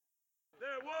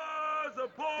was a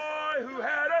boy who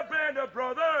had a band of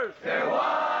brothers. There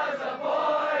was a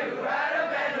boy who had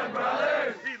a band of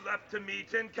brothers. He left to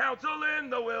meet in council in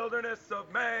the wilderness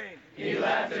of Maine. He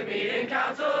left to meet in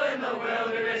council in the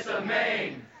wilderness of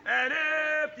Maine. And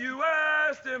if you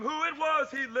asked him who it was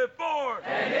he lived for,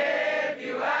 And if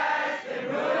you asked him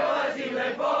who it was he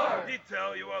lived for, he'd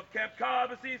tell you of Camp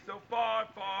Cobbossee so far,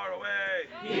 far away.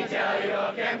 he'd tell you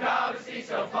of Camp Cobbossee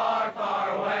so far,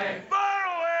 far away. Far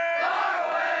away! Far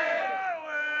away! Far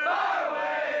away! Far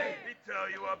away! He'd tell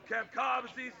you of Camp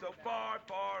Cobbossee so far,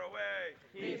 far away.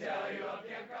 He'd tell you of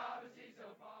Camp Cobbossee so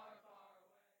far, far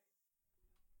away.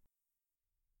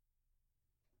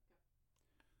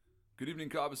 Good evening,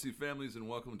 Cobbossee families, and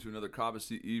welcome to another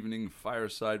Cobbossee Evening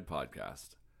Fireside Podcast.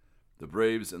 The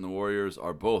Braves and the Warriors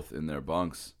are both in their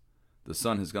bunks. The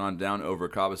sun has gone down over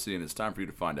Cobbossee, and it's time for you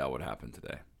to find out what happened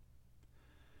today.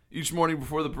 Each morning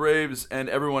before the Braves and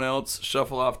everyone else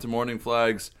shuffle off to morning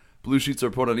flags, blue sheets are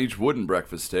put on each wooden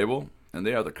breakfast table, and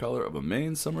they are the color of a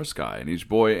Maine summer sky. And each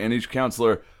boy and each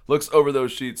counselor looks over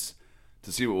those sheets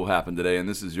to see what will happen today, and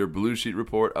this is your blue sheet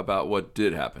report about what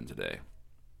did happen today.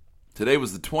 Today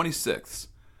was the 26th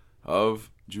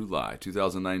of July,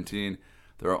 2019.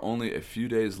 There are only a few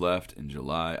days left in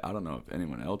July. I don't know if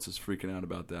anyone else is freaking out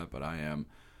about that, but I am.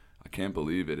 I can't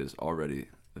believe it is already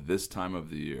this time of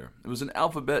the year. It was an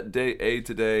alphabet day A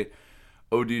today.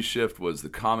 OD shift was the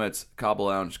Comets. Cobble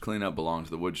Lounge cleanup belonged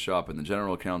to the wood shop and the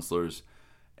general counselors.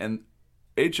 And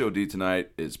HOD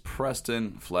tonight is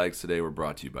Preston. Flags today were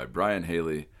brought to you by Brian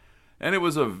Haley. And it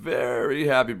was a very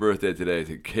happy birthday today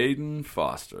to Caden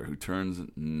Foster, who turns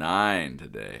 9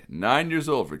 today. 9 years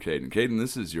old for Caden. Caden,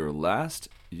 this is your last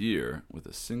year with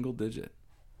a single digit.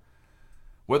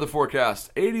 Weather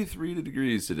forecast, 83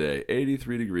 degrees today.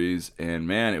 83 degrees. And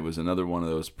man, it was another one of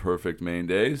those perfect Maine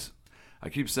days. I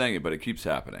keep saying it, but it keeps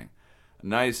happening. A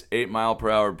nice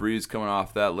 8-mile-per-hour breeze coming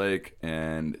off that lake,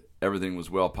 and everything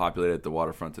was well populated at the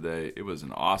waterfront today. It was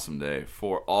an awesome day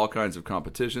for all kinds of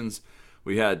competitions.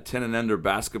 We had 10 and under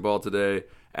basketball today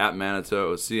at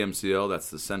Manitou CMCL. That's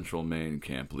the Central Maine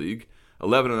Camp League.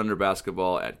 11 and under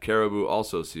basketball at Caribou,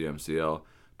 also CMCL.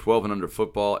 12 and under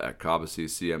football at Cobbossee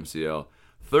CMCL.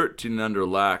 13 and under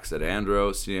lax at Andro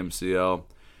CMCL.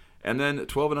 And then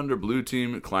 12 and under blue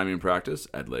team climbing practice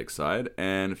at Lakeside.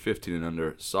 And 15 and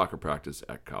under soccer practice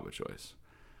at Cobbochoice.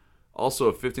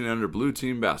 Also 15 and under blue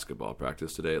team basketball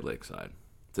practice today at Lakeside.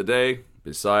 Today,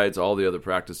 besides all the other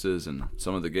practices and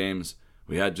some of the games,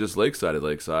 we had just Lakeside at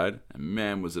Lakeside, and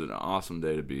man, was it an awesome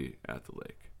day to be at the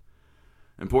lake.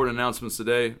 Important announcements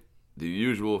today, the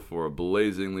usual for a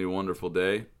blazingly wonderful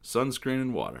day, sunscreen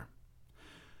and water.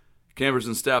 Campers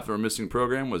and staff that were missing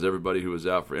program was everybody who was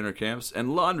out for intercamps,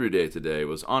 and laundry day today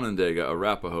was Onondaga,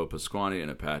 Arapahoe, Pasquaney,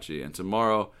 and Apache, and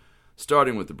tomorrow,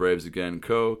 starting with the Braves again,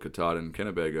 Katahdin,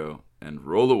 Kennebago, and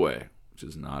Roll Away, which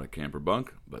is not a camper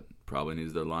bunk, but probably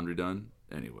needs their laundry done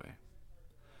anyway.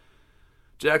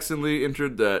 Jackson Lee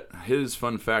entered that his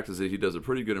fun fact is that he does a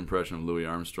pretty good impression of Louis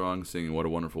Armstrong singing What a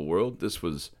Wonderful World. This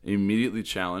was immediately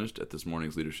challenged at this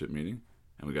morning's leadership meeting.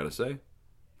 And we got to say,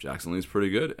 Jackson Lee's pretty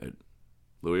good at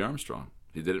Louis Armstrong.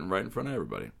 He did it right in front of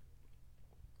everybody.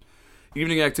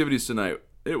 Evening activities tonight.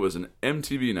 It was an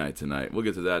MTV night tonight. We'll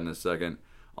get to that in a second.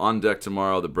 On deck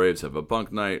tomorrow, the Braves have a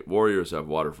bunk night. Warriors have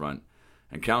waterfront.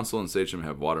 And Council and Sachem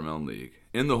have Watermelon League.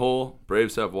 In the hole,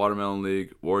 Braves have Watermelon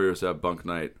League, Warriors have Bunk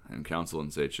Night, and Council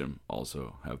and Sachem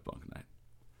also have Bunk Night.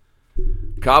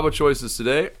 Cabo choices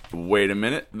today. Wait a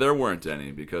minute, there weren't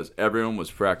any because everyone was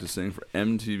practicing for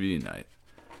MTV night.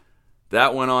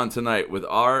 That went on tonight with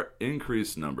our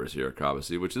increased numbers here at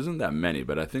Cobbossee, which isn't that many,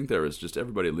 but I think there was just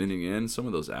everybody leaning in. Some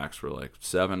of those acts were like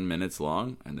 7 minutes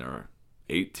long, and there are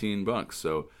 18 bunks.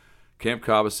 So Camp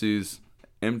Cobbossee's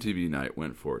MTV night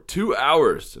went for 2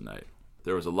 hours tonight.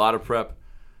 There was a lot of prep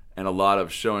and a lot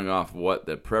of showing off what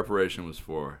the preparation was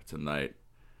for tonight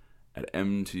at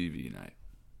MTV night.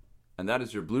 And that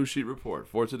is your Blue Sheet Report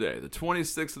for today, the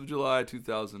 26th of July,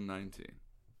 2019.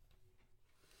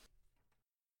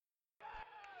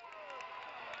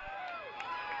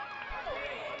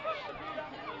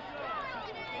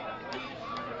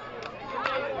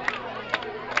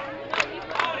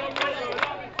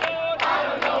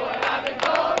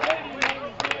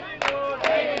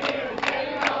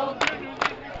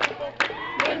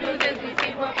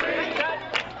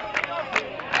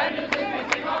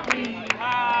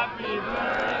 Happy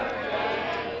birthday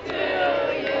to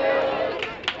you.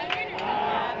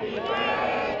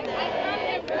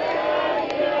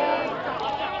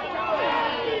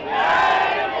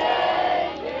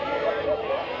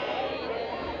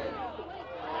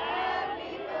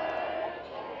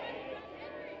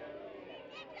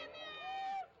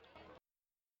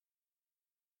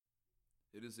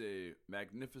 It is a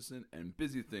magnificent and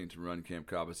busy thing to run Camp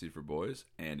Cobbossee for boys,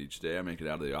 and each day I make it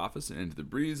out of the office and into the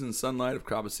breeze and sunlight of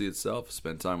Cobbossee itself,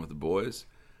 spend time with the boys.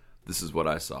 This is what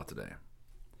I saw today.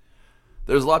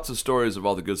 There's lots of stories of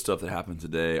all the good stuff that happened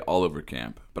today all over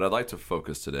camp, but I'd like to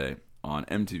focus today on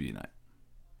MTV night.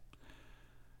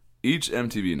 Each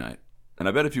MTV night, and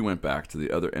I bet if you went back to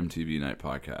the other MTV night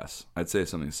podcasts, I'd say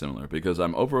something similar because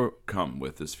I'm overcome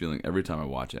with this feeling every time I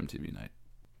watch MTV night.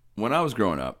 When I was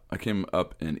growing up, I came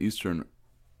up in eastern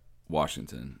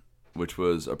Washington, which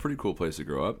was a pretty cool place to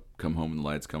grow up. Come home when the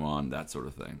lights come on, that sort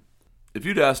of thing. If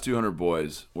you'd ask 200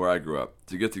 boys where I grew up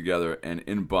to get together and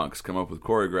in bunks come up with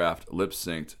choreographed,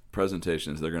 lip-synced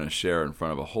presentations they're going to share in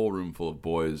front of a whole room full of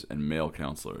boys and male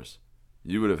counselors,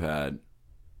 you would have had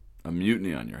a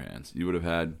mutiny on your hands. You would have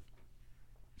had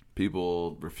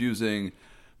people refusing,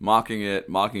 mocking it,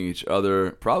 mocking each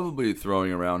other, probably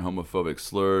throwing around homophobic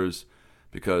slurs,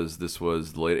 because this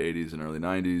was the late 80s and early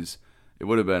 90s, it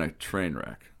would have been a train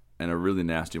wreck, and a really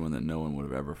nasty one that no one would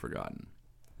have ever forgotten.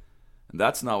 And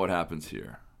that's not what happens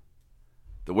here.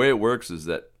 The way it works is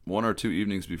that 1 or 2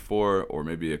 evenings before, or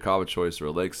maybe a Cobbossee Choice or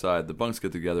a Lakeside, the bunks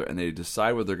get together and they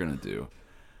decide what they're going to do.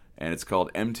 And it's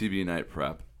called MTV Night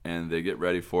Prep, and they get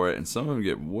ready for it, and some of them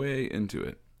get way into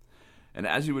it. And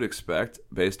as you would expect,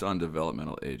 based on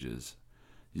developmental ages,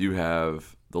 you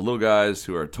have the little guys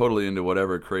who are totally into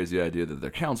whatever crazy idea that their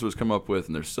counselors come up with,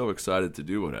 and they're so excited to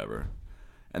do whatever.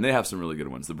 And they have some really good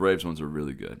ones. The Braves ones are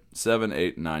really good. 7,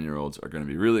 8, 9-year-olds are going to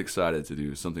be really excited to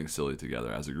do something silly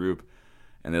together as a group,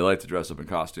 and they like to dress up in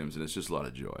costumes, and it's just a lot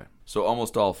of joy. So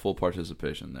almost all full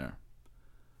participation there.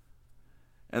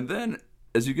 And then,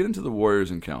 as you get into the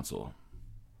Warriors and Council,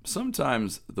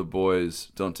 sometimes the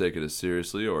boys don't take it as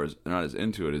seriously or they're not as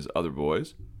into it as other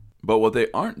boys. But what they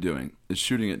aren't doing is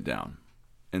shooting it down.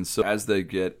 And so as they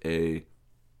get maybe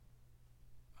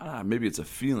it's a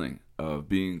feeling of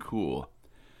being cool,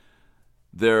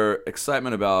 their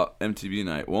excitement about MTV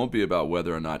night won't be about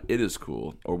whether or not it is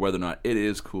cool or whether or not it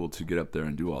is cool to get up there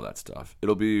and do all that stuff.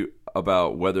 It'll be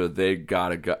about whether they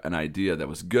got an idea that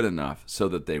was good enough so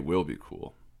that they will be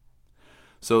cool.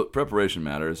 So preparation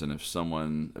matters, and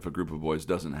if a group of boys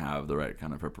doesn't have the right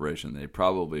kind of preparation, they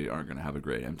probably aren't going to have a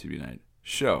great MTV night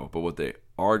show. But what they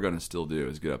are going to still do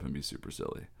is get up and be super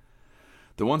silly.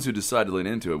 The ones who decide to lean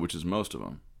into it, which is most of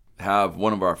them, have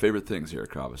one of our favorite things here at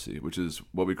Cobbossee, which is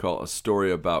what we call a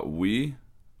story about we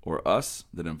or us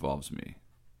that involves me.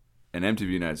 And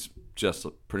MTV Night's just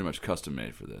pretty much custom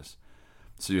made for this.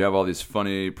 So you have all these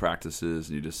funny practices,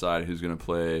 and you decide who's going to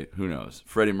play, who knows,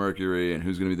 Freddie Mercury, and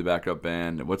who's going to be the backup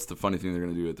band, and what's the funny thing they're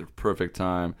going to do at the perfect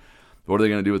time. What are they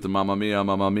going to do with the Mamma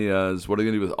Mia's? What are they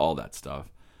going to do with all that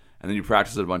stuff? And then you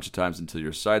practice it a bunch of times until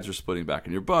your sides are splitting back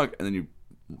in your bunk, and then you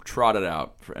trot it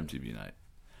out for MTV Night.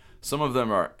 Some of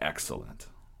them are excellent.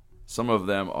 Some of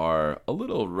them are a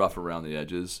little rough around the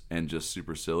edges and just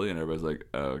super silly, and everybody's like,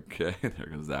 okay,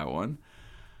 there goes that one.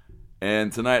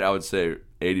 And tonight, I would say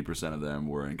 80% of them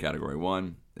were in Category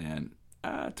 1, and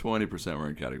 20% were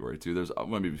in Category 2. There's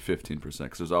maybe 15%,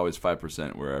 because there's always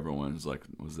 5% where everyone's like,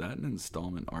 was that an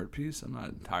installment art piece? I'm not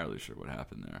entirely sure what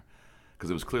happened there, because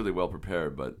it was clearly well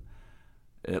prepared, but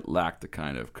it lacked the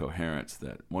kind of coherence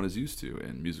that one is used to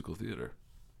in musical theater.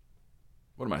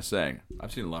 What am I saying?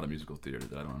 I've seen a lot of musical theater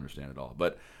that I don't understand at all,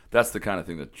 but that's the kind of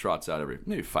thing that trots out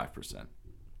maybe 5%.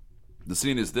 The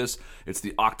scene is this. It's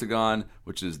the octagon,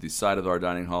 which is the side of our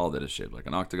dining hall that is shaped like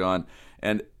an octagon,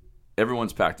 and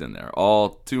everyone's packed in there. All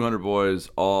 200 boys,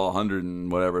 all 100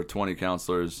 and whatever, 20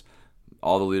 counselors,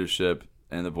 all the leadership,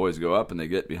 and the boys go up and they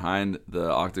get behind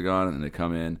the octagon and they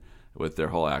come in with their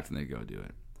whole act and they go do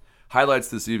it. Highlights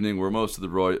this evening were most of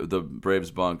the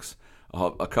Braves bunks,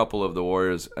 a couple of the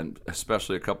Warriors, and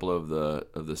especially a couple of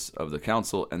the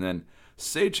council, and then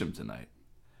Sachem tonight.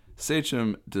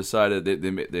 Sachem decided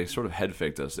they sort of head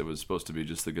faked us. It was supposed to be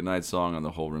just the goodnight song, and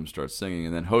the whole room starts singing.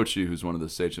 And then Hochi, who's one of the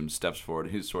Sachem, steps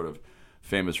forward. He's sort of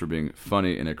famous for being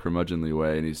funny in a curmudgeonly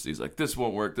way, and he's like, "This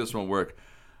won't work. This won't work.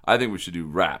 I think we should do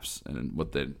raps." And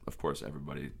what of course,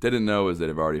 everybody didn't know is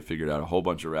they've already figured out a whole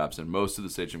bunch of raps, and most of the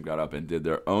Sachem got up and did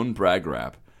their own brag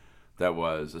rap. That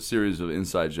was a series of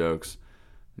inside jokes,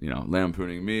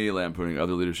 lampooning me, lampooning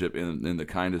other leadership in the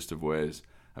kindest of ways.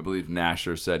 I believe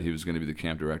Nasher said he was going to be the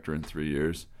camp director in 3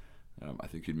 years. I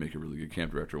think he'd make a really good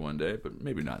camp director one day, but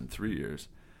maybe not in 3 years.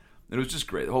 And it was just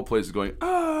great. The whole place is going,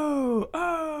 oh,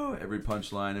 oh, every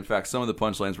punchline. In fact, some of the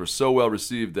punchlines were so well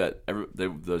received that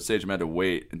the Sachem had to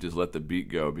wait and just let the beat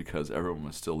go because everyone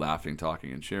was still laughing,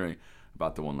 talking, and cheering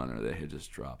about the one-liner they had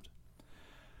just dropped.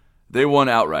 They won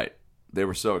outright. They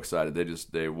were so excited.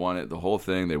 They won it, the whole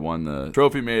thing. They won the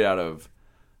trophy made out of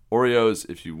Oreos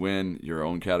if you win your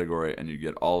own category, and you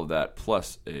get all of that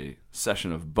plus a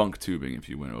session of bunk tubing if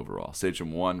you win overall.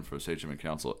 Sachem won for Sachem and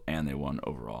Council, and they won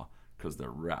overall because their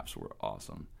raps were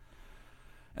awesome.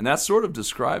 And that sort of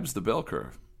describes the bell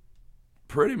curve.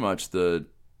 Pretty much the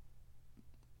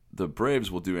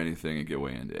Braves will do anything and get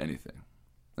way into anything.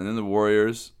 And then the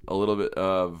Warriors, a little bit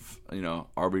of,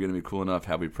 are we going to be cool enough?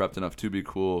 Have we prepped enough to be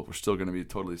cool? We're still going to be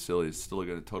totally silly, still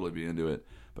going to totally be into it.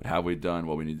 But have we done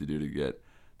what we need to do to get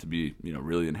to be,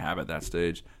 really inhabit that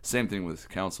stage? Same thing with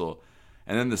Council.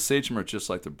 And then the Sachem are just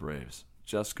like the Braves,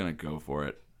 just going to go for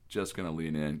it, just going to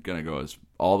lean in, going to go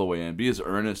all the way in, be as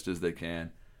earnest as they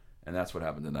can. And that's what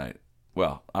happened tonight.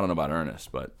 Well, I don't know about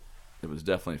earnest, but it was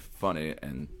definitely funny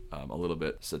and a little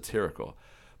bit satirical.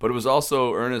 But it was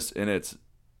also earnest in its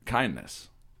kindness,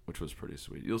 which was pretty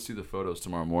sweet. You'll see the photos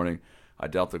tomorrow morning. I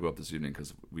doubt they'll go up this evening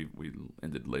because we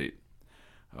ended late.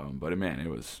 But man, it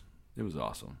was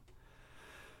awesome.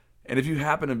 And if you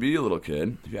happen to be a little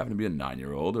kid, if you happen to be a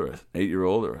 9-year-old or an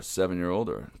 8-year-old or a 7-year-old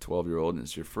or a 12-year-old, and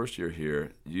it's your first year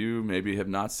here, you maybe have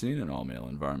not seen an all-male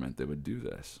environment that would do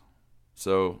this.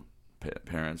 So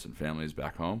parents and families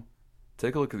back home,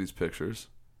 take a look at these pictures.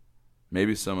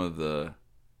 Maybe some of the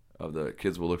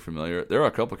kids will look familiar. There are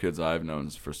a couple kids I've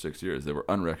known for 6 years that were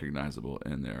unrecognizable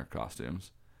in their costumes.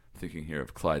 I'm thinking here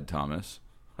of Clyde Thomas.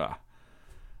 Ha.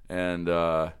 And,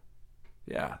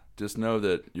 just know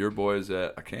that your boy's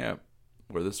at a camp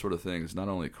where this sort of thing is not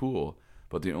only cool,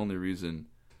 but the only reason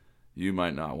you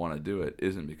might not want to do it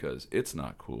isn't because it's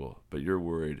not cool, but you're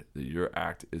worried that your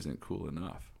act isn't cool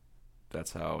enough.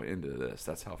 That's how into this.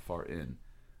 That's how far in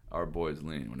our boys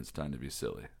lean when it's time to be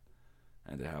silly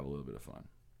and to have a little bit of fun.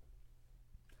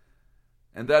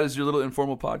 And that is your little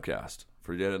informal podcast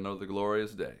for yet another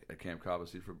glorious day at Camp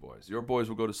Cobbossee for boys. Your boys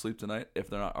will go to sleep tonight, if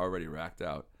they're not already racked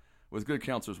out, with good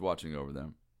counselors watching over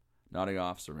them, nodding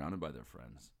off, surrounded by their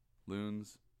friends,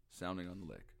 loons sounding on the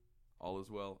lake. All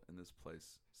is well in this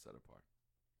place set apart.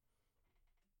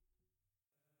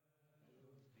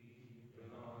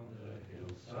 On the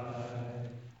hillside,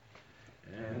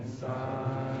 and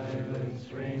silence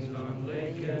reigns on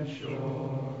lake and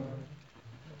shore.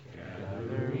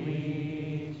 Gather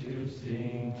we to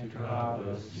sing to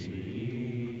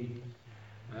Cobbossee,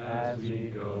 as we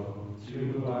go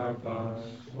to our bunks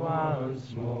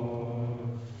once more.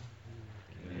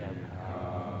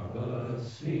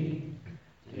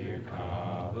 Dear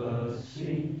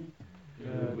Cobbossee,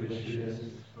 good wishes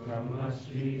from us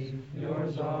be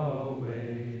yours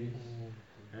always,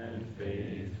 and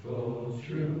faithful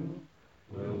true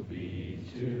will be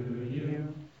to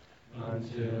you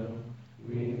until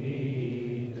we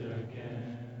meet